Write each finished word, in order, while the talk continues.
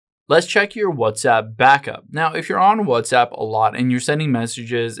Let's check your WhatsApp backup. Now, if you're on WhatsApp a lot and you're sending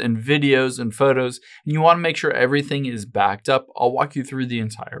messages and videos and photos, and you want to make sure everything is backed up, I'll walk you through the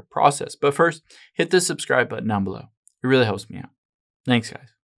entire process. But first, hit the subscribe button down below. It really helps me out. Thanks, guys.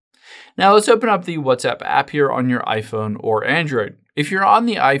 Now, let's open up the WhatsApp app here on your iPhone or Android. If you're on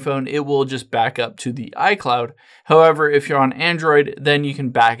the iPhone, it will just back up to the iCloud. However, if you're on Android, then you can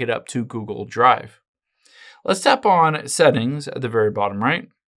back it up to Google Drive. Let's tap on Settings at the very bottom right.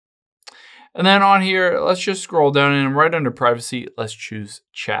 And then on here, let's just scroll down and right under Privacy, let's choose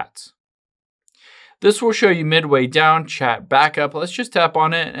Chats. This will show you midway down, Chat Backup. Let's just tap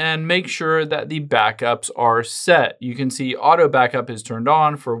on it and make sure that the backups are set. You can see Auto Backup is turned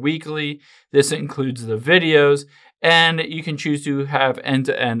on for weekly. This includes the videos, and you can choose to have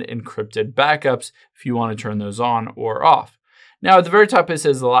end-to-end encrypted backups if you want to turn those on or off. Now at the very top, it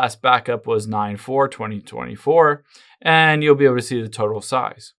says the last backup was 9/4/2024, and you'll be able to see the total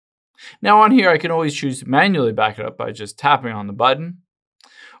size. Now on here, I can always choose to manually back it up by just tapping on the button.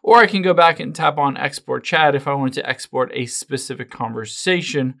 Or I can go back and tap on Export Chat if I want to export a specific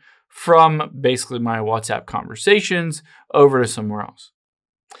conversation from basically my WhatsApp conversations over to somewhere else.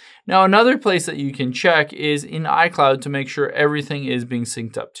 Now another place that you can check is in iCloud to make sure everything is being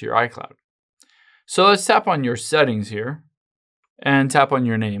synced up to your iCloud. So let's tap on your settings here and tap on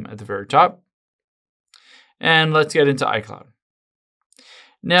your name at the very top. And let's get into iCloud.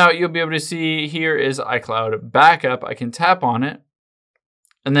 Now you'll be able to see here is iCloud Backup. I can tap on it,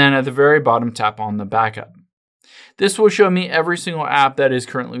 and then at the very bottom, tap on the backup. This will show me every single app that is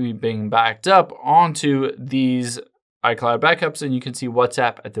currently being backed up onto these iCloud backups, and you can see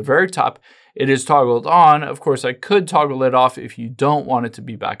WhatsApp at the very top. It is toggled on. Of course, I could toggle it off if you don't want it to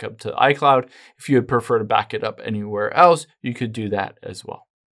be backed up to iCloud. If you would prefer to back it up anywhere else, you could do that as well.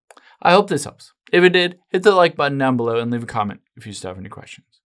 I hope this helps. If it did, hit the like button down below and leave a comment if you still have any questions.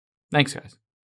 Thanks, guys.